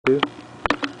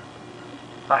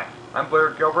Hi, I'm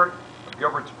Blair Gilbert of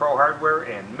Gilbert's Pro Hardware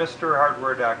and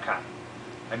MrHardware.com.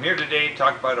 I'm here today to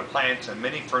talk about appliance on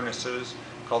many furnaces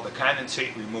called the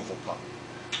condensate removal pump.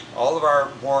 All of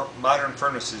our more modern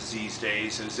furnaces these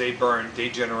days, as they burn, they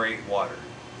generate water.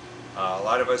 A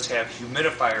lot of us have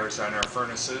humidifiers on our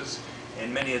furnaces,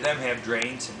 and many of them have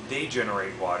drains and they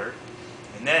generate water.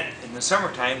 And then in the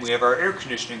summertime we have our air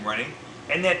conditioning running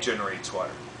and that generates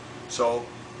water. So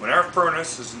when our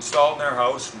furnace is installed in our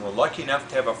house and we're lucky enough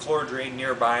to have a floor drain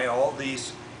nearby, all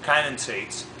these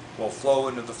condensates will flow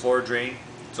into the floor drain.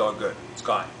 It's all good. It's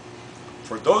gone.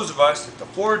 For those of us that the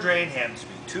floor drain happens to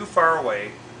be too far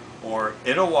away or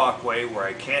in a walkway where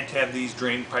I can't have these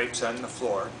drain pipes on the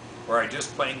floor, or I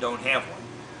just plain don't have one,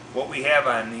 what we have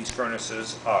on these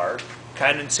furnaces are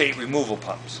condensate removal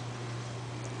pumps.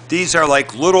 These are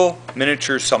like little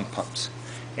miniature sump pumps.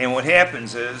 And what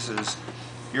happens is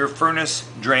your furnace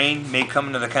drain may come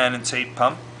into the condensate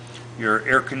pump, your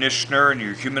air conditioner and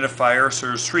your humidifier. So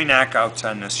there's 3 knockouts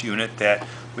on this unit that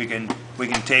we can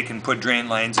take and put drain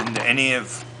lines into any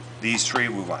of these 3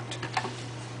 we want.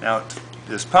 Now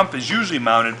this pump is usually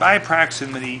mounted by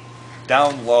proximity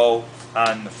down low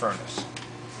on the furnace.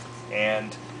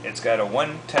 And it's got a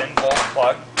 110 volt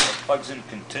plug that plugs in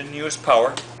continuous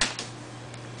power.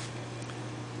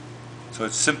 So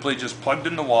it's simply just plugged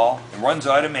in the wall and runs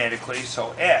automatically.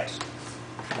 So as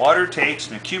water takes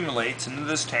and accumulates into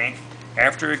this tank,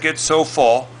 after it gets so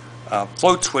full, a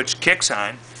float switch kicks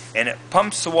on and it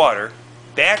pumps the water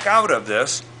back out of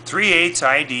this 3/8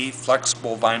 ID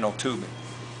flexible vinyl tubing.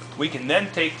 We can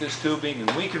then take this tubing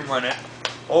and we can run it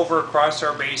over across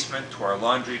our basement to our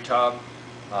laundry tub.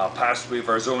 Possibly if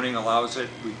our zoning allows it,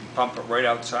 we can pump it right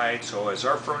outside. So as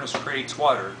our furnace creates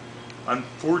water,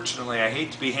 unfortunately, I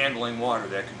hate to be handling water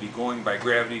that could be going by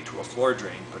gravity to a floor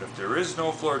drain, but if there is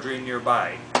no floor drain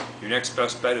nearby, your next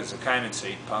best bet is a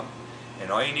condensate pump. And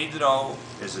all you need to know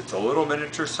is it's a little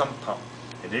miniature sump pump.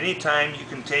 At any time you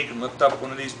can take and lift up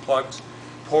one of these plugs,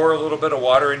 pour a little bit of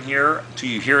water in here until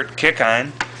you hear it kick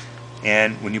on,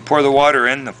 and when you pour the water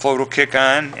in, the float will kick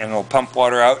on and it'll pump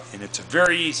water out. And it's a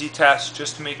very easy test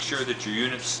just to make sure that your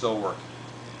unit's still working.